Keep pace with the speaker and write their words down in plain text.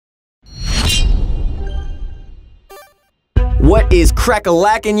What is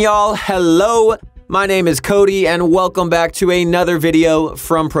crack-a-lackin', y'all? Hello, my name is Cody, and welcome back to another video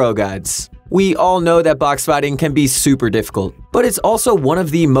from ProGuides. We all know that box fighting can be super difficult, but it's also one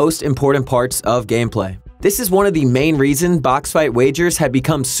of the most important parts of gameplay. This is one of the main reasons box fight wagers have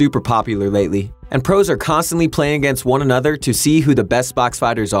become super popular lately, and pros are constantly playing against one another to see who the best box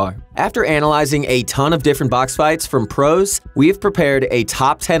fighters are. After analyzing a ton of different box fights from pros, we have prepared a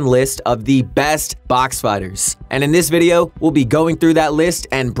top 10 list of the best box fighters. And in this video, we'll be going through that list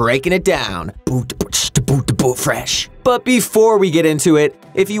and breaking it down. Fresh. But before we get into it,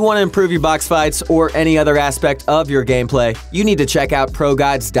 if you want to improve your box fights or any other aspect of your gameplay, you need to check out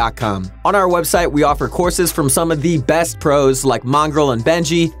ProGuides.com. On our website, we offer courses from some of the best pros like Mongrel and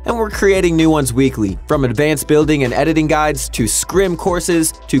Benji, and we're creating new ones weekly, from advanced building and editing guides to scrim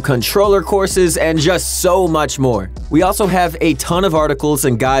courses to controller courses and just so much more. We also have a ton of articles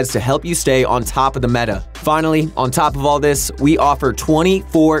and guides to help you stay on top of the meta. Finally, on top of all this, we offer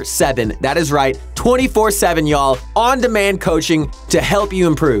 24/7, that is right, 24/7, y'all, on-demand coaching to help you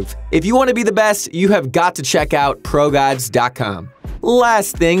improve. If you want to be the best, you have got to check out ProGuides.com.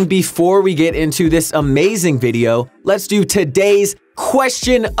 Last thing, before we get into this amazing video, let's do today's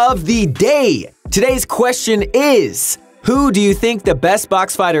question of the day. Today's question is, who do you think the best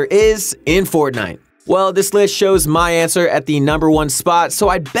box fighter is in Fortnite? Well, this list shows my answer at the #1 spot, so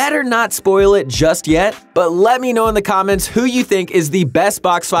I'd better not spoil it just yet, but let me know in the comments who you think is the best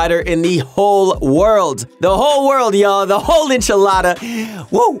box fighter in the whole world. The whole world, y'all, the whole enchilada.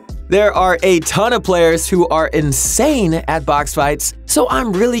 Whoa! There are a ton of players who are insane at box fights, so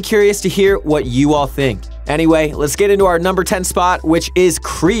I'm really curious to hear what you all think. Anyway, let's get into our number 10 spot, which is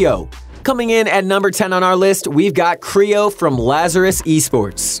Creo. Coming in at number 10 on our list, we've got Creo from Lazarus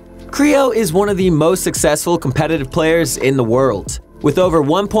Esports. Creo is one of the most successful competitive players in the world, with over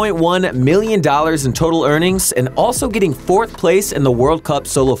 $1.1 million in total earnings and also getting 4th place in the World Cup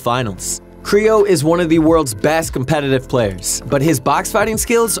solo finals. Creo is one of the world's best competitive players, but his box fighting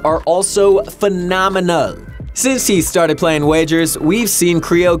skills are also phenomenal. Since he started playing wagers, we've seen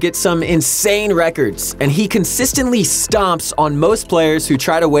Creo get some insane records, and he consistently stomps on most players who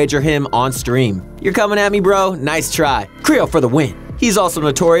try to wager him on stream. You're coming at me, bro? Nice try. Creo for the win. He's also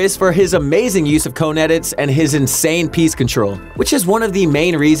notorious for his amazing use of cone edits and his insane piece control, which is one of the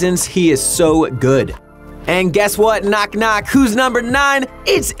main reasons he is so good. And guess what? Knock knock, who's number 9?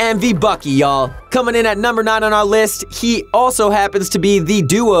 It's MV Bucky, y'all. Coming in at number 9 on our list, he also happens to be the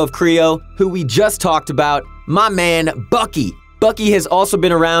duo of Creo, who we just talked about, my man Bucky. Bucky has also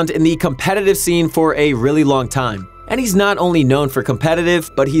been around in the competitive scene for a really long time. And he's not only known for competitive,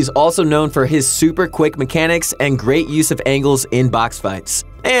 but he's also known for his super quick mechanics and great use of angles in box fights.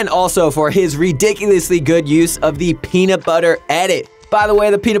 And also for his ridiculously good use of the peanut butter edit. By the way,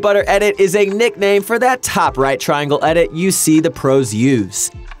 the peanut butter edit is a nickname for that top right triangle edit you see the pros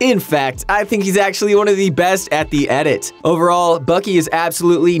use. In fact, I think he's actually one of the best at the edit. Overall, Bucky is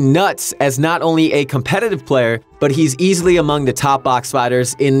absolutely nuts as not only a competitive player, but he's easily among the top box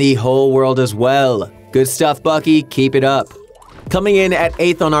fighters in the whole world as well. Good stuff, Bucky. Keep it up. Coming in at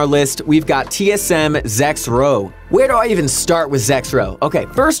 8th on our list, we've got TSM Zexro. Where do I even start with Zexro? Okay,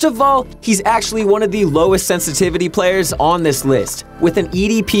 first of all, he's actually one of the lowest sensitivity players on this list, with an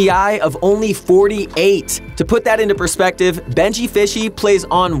EDPI of only 48. To put that into perspective, Benji Fishy plays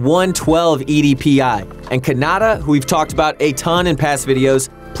on 112 EDPI, and Kanata, who we've talked about a ton in past videos,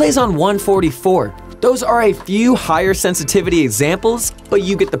 plays on 144. Those are a few higher sensitivity examples, but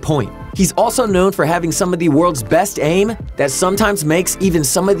you get the point. He's also known for having some of the world's best aim that sometimes makes even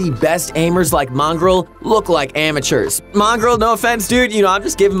some of the best aimers like Mongrel look like amateurs. Mongrel, no offense, dude, I'm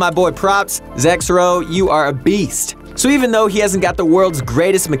just giving my boy props. Zexro, you are a beast. So even though he hasn't got the world's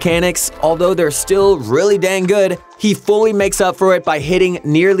greatest mechanics, although they're still really dang good, he fully makes up for it by hitting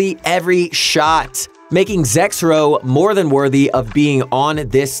nearly every shot, making Zexro more than worthy of being on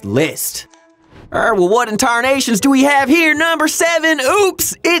this list. Well, what in tarnations do we have here? Number 7,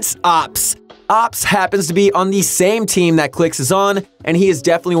 oops, it's Ops. Ops happens to be on the same team that Clix is on, and he is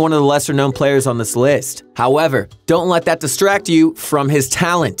definitely one of the lesser known players on this list. However, don't let that distract you from his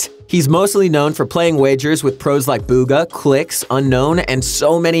talent. He's mostly known for playing wagers with pros like Booga, Clix, Unknown, and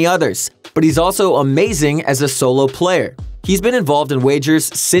so many others, but he's also amazing as a solo player. He's been involved in wagers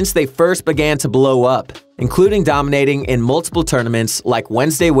since they first began to blow up, including dominating in multiple tournaments like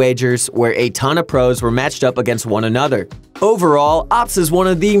Wednesday Wagers, where a ton of pros were matched up against one another. Overall, Ops is one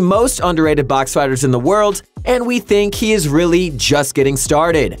of the most underrated box fighters in the world, and we think he is really just getting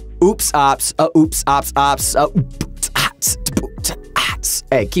started. Oops, Ops, oops, Ops, Ops,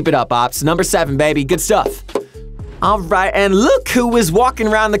 Hey, keep it up, Ops. Number 7, baby. Good stuff. Alright, and look who is walking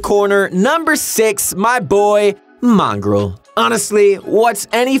around the corner. Number 6, my boy, Mongrel. Honestly, what's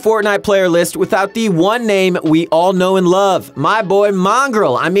any Fortnite player list without the one name we all know and love? My boy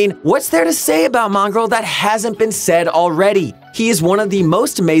Mongrel. I mean, what's there to say about Mongrel that hasn't been said already? He is one of the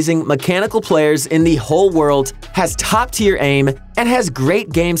most amazing mechanical players in the whole world, has top-tier aim, and has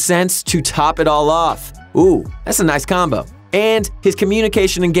great game sense to top it all off. Ooh, that's a nice combo. And his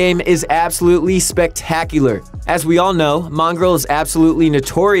communication in game is absolutely spectacular. As we all know, Mongrel is absolutely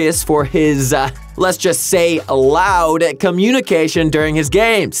notorious for his, let's just say, loud communication during his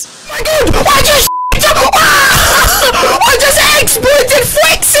games. My God, I just exploited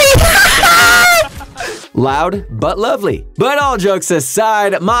Flexi! Loud but lovely. But all jokes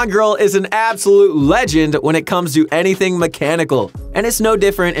aside, Mongrel is an absolute legend when it comes to anything mechanical, and it's no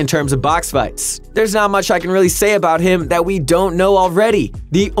different in terms of box fights. There's not much I can really say about him that we don't know already.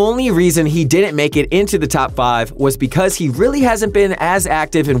 The only reason he didn't make it into the top 5 was because he really hasn't been as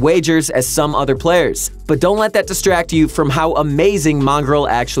active in wagers as some other players. But don't let that distract you from how amazing Mongrel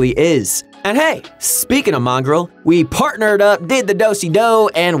actually is. And hey, speaking of Mongrel, we partnered up, did the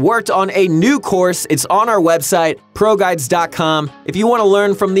do-si-do, and worked on a new course. It's on our website, ProGuides.com. If you want to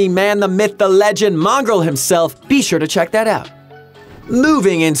learn from the man, the myth, the legend, Mongrel himself, be sure to check that out.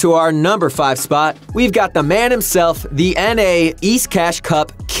 Moving into our number 5 spot, we've got the man himself, the NA East Cash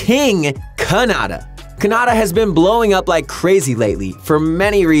Cup King, Kanata. Kanata has been blowing up like crazy lately for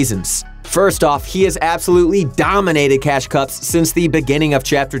many reasons. First off, he has absolutely dominated Cash Cups since the beginning of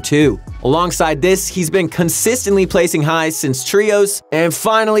Chapter 2. Alongside this, he's been consistently placing highs since Trios. And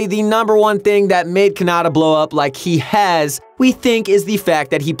finally, the number one thing that made Kanata blow up like he has, we think, is the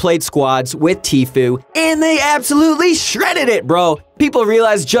fact that he played squads with Tfue, and they absolutely shredded it, bro! People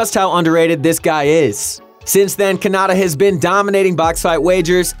realize just how underrated this guy is. Since then, Kanata has been dominating box fight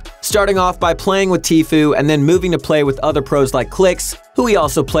wagers, starting off by playing with Tfue and then moving to play with other pros like Clix, who he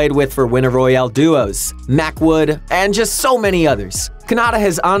also played with for Winner Royale duos, Macwood, and just so many others. Kanata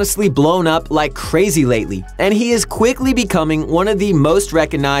has honestly blown up like crazy lately, and he is quickly becoming one of the most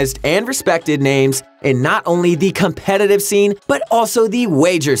recognized and respected names in not only the competitive scene, but also the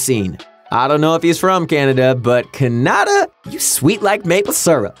wager scene. I don't know if he's from Canada, but Kanata, you sweet like maple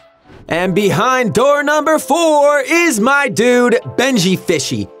syrup. And behind door number 4 is my dude, Benji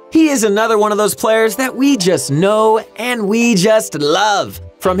Fishy. He is another one of those players that we just know and we just love.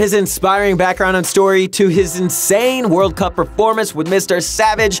 From his inspiring background and story to his insane World Cup performance with Mr.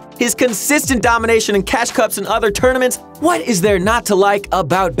 Savage, his consistent domination in Cash Cups and other tournaments, what is there not to like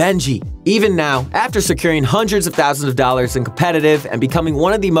about Benji? Even now, after securing hundreds of thousands of dollars in competitive and becoming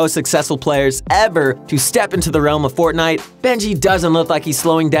one of the most successful players ever to step into the realm of Fortnite, Benji doesn't look like he's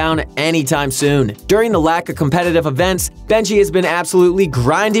slowing down anytime soon. During the lack of competitive events, Benji has been absolutely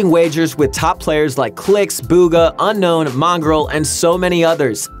grinding wagers with top players like Clix, Booga, Unknown, Mongrel, and so many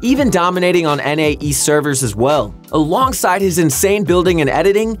others, even dominating on NA East servers as well. Alongside his insane building and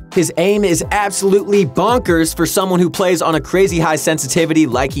editing, his aim is absolutely bonkers for someone who plays on a crazy high sensitivity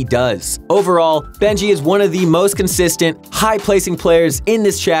like he does. Overall, Benji is one of the most consistent, high-placing players in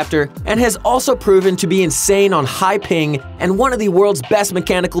this chapter and has also proven to be insane on high ping and one of the world's best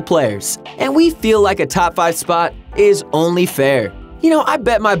mechanical players. And we feel like a top 5 spot is only fair. You know, I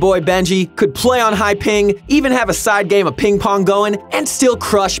bet my boy Benji could play on high ping, even have a side game of ping pong going, and still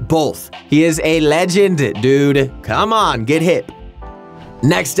crush both. He is a legend, dude. Come on, get hip.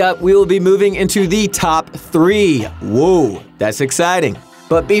 Next up, we will be moving into the top 3. Whoa, that's exciting.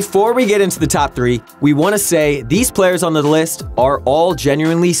 But before we get into the top 3, we want to say these players on the list are all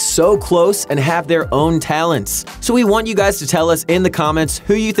genuinely so close and have their own talents. So we want you guys to tell us in the comments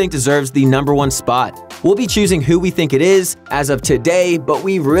who you think deserves the number 1 spot. We'll be choosing who we think it is as of today, but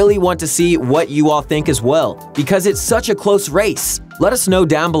we really want to see what you all think as well, because it's such a close race. Let us know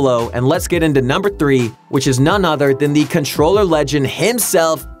down below, and let's get into number 3, which is none other than the controller legend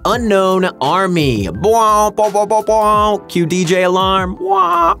himself, Unknown Army. Cue DJ alarm.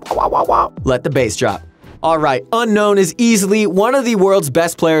 Let the bass drop. Alright, Unknown is easily one of the world's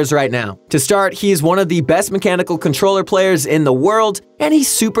best players right now. To start, he is one of the best mechanical controller players in the world, and he's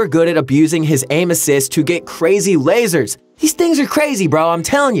super good at abusing his aim assist to get crazy lasers. These things are crazy, bro, I'm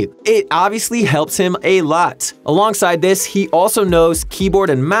telling you. It obviously helps him a lot. Alongside this, he also knows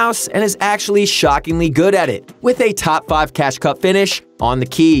keyboard and mouse and is actually shockingly good at it, with a top 5 Cash Cup finish on the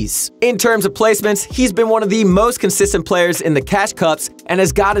keys. In terms of placements, he's been one of the most consistent players in the Cash Cups and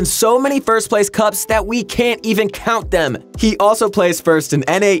has gotten so many first place cups that we can't even count them. He also placed first in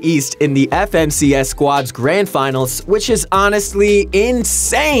NA East in the FNCS Squad's Grand Finals, which is honestly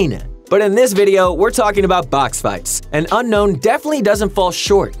insane. But in this video, we're talking about box fights, and Unknown definitely doesn't fall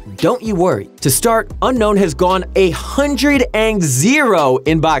short, don't you worry. To start, Unknown has gone 100-0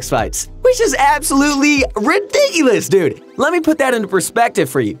 in box fights. which is absolutely ridiculous, dude. Let me put that into perspective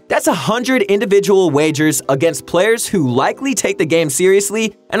for you. That's 100 individual wagers against players who likely take the game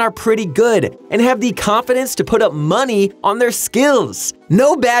seriously and are pretty good and have the confidence to put up money on their skills.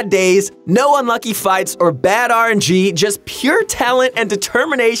 No bad days, no unlucky fights or bad RNG, just pure talent and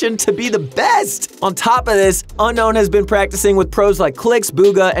determination to be the best. On top of this, Unknown has been practicing with pros like Clix,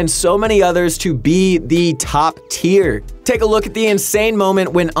 Booga, and so many others to be the top tier. Take a look at the insane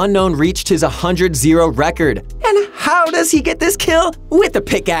moment when Unknown reached his 100-0 record. And how does he get this kill? With a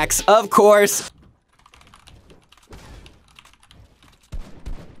pickaxe, of course.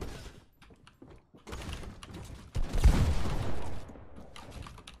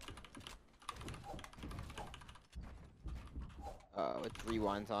 It's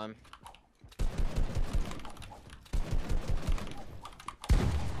rewind time.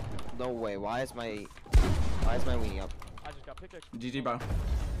 No way, why is my wing up? I just got pickaxe. GG, bro.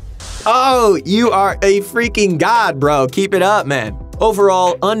 Oh, you are a freaking god, bro. Keep it up, man.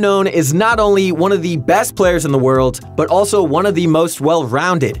 Overall, Unknown is not only one of the best players in the world, but also one of the most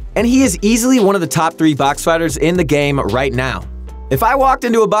well-rounded. And he is easily one of the top 3 box fighters in the game right now. If I walked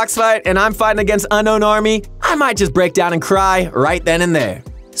into a box fight and I'm fighting against Unknown Army, I might just break down and cry right then and there.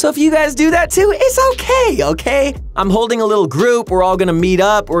 So if you guys do that too, it's okay, okay? I'm holding a little group, we're all gonna meet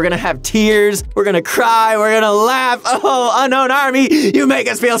up, we're gonna have tears, we're gonna cry, we're gonna laugh. Oh, Unknown Army, you make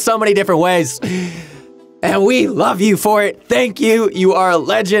us feel so many different ways. And we love you for it. Thank you. You are a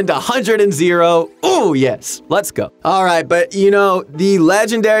legend, 100-0. Oh, yes. Let's go. All right, but you know, the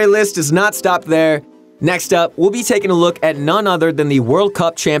legendary list does not stop there. Next up, we'll be taking a look at none other than the World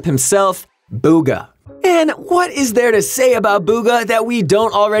Cup champ himself, Booga. And what is there to say about Booga that we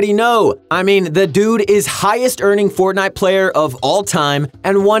don't already know? I mean, the dude is highest earning Fortnite player of all time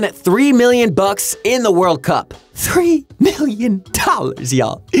and won $3 million in the World Cup. $3 million,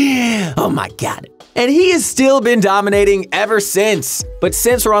 y'all. Oh my God. And he has still been dominating ever since. But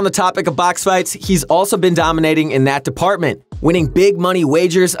since we're on the topic of box fights, he's also been dominating in that department, winning big money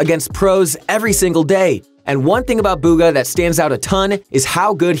wagers against pros every single day. And one thing about Booga that stands out a ton is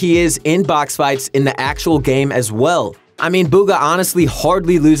how good he is in box fights in the actual game as well. I mean, Booga honestly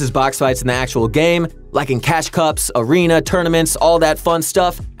hardly loses box fights in the actual game, like in cash cups, arena, tournaments, all that fun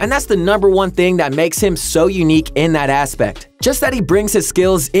stuff. And that's the #1 thing that makes him so unique in that aspect. Just that he brings his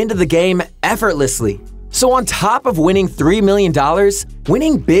skills into the game effortlessly. So on top of winning $3 million,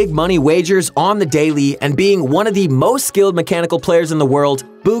 winning big money wagers on the daily, and being one of the most skilled mechanical players in the world,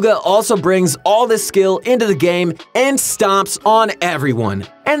 Booga also brings all this skill into the game and stomps on everyone.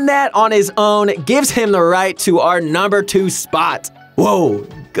 And that on his own gives him the right to our #2 spot. Whoa,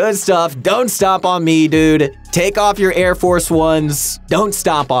 good stuff. Don't stomp on me, dude. Take off your Air Force Ones. Don't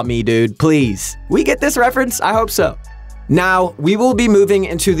stomp on me, dude, please. We get this reference? I hope so. Now, we will be moving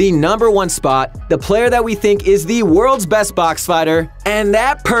into the #1 spot, the player that we think is the world's best box fighter, and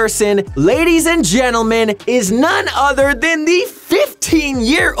that person, ladies and gentlemen, is none other than the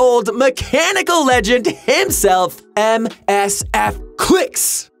 15-year-old mechanical legend himself, MSF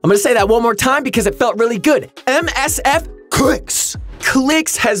Clix. I'm gonna say that one more time because it felt really good. MSF Clix.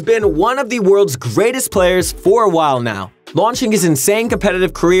 Clix has been one of the world's greatest players for a while now, launching his insane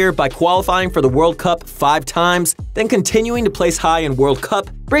competitive career by qualifying for the World Cup 5 times, then continuing to place high in World Cup,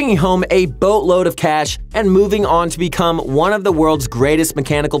 bringing home a boatload of cash, and moving on to become one of the world's greatest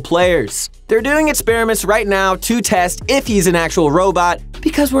mechanical players. They're doing experiments right now to test if he's an actual robot,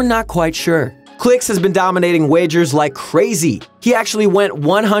 because we're not quite sure. Clix has been dominating wagers like crazy. He actually went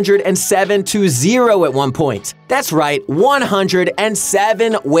 107-0 at one point. That's right,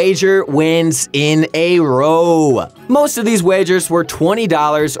 107 wager wins in a row. Most of these wagers were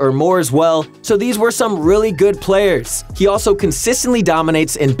 $20 or more as well, so these were some really good players. He also consistently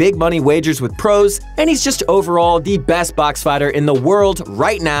dominates in big money wagers with pros, and he's just overall the best box fighter in the world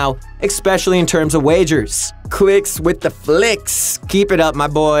right now, especially in terms of wagers. Clix with the flicks. Keep it up, my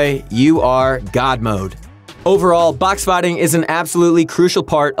boy. You are God mode. Overall, box fighting is an absolutely crucial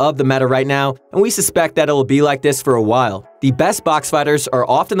part of the meta right now, and we suspect that it will be like this for a while. The best box fighters are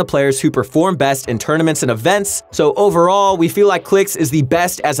often the players who perform best in tournaments and events, so overall, we feel like Clix is the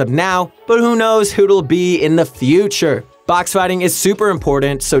best as of now, but who knows who it'll be in the future. Box fighting is super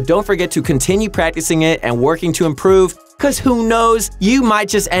important, so don't forget to continue practicing it and working to improve, because who knows, you might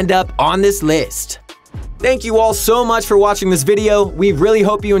just end up on this list. Thank you all so much for watching this video. We really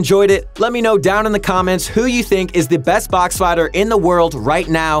hope you enjoyed it. Let me know down in the comments who you think is the best box fighter in the world right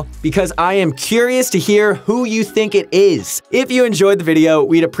now, because I am curious to hear who you think it is. If you enjoyed the video,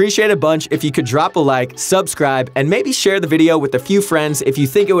 we'd appreciate a bunch if you could drop a like, subscribe, and maybe share the video with a few friends if you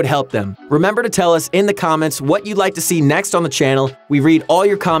think it would help them. Remember to tell us in the comments what you'd like to see next on the channel. We read all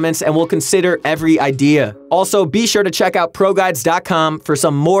your comments and we'll consider every idea. Also, be sure to check out ProGuides.com for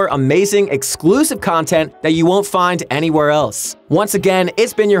some more amazing exclusive content that you won't find anywhere else. Once again,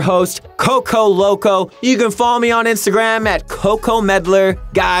 it's been your host, Coco Loco. You can follow me on Instagram at Coco Medler.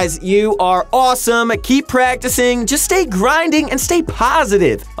 Guys, you are awesome. Keep practicing. Just stay grinding and stay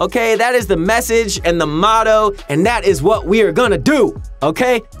positive. Okay, that is the message and the motto, and that is what we are gonna do.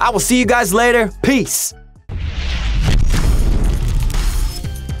 Okay, I will see you guys later. Peace.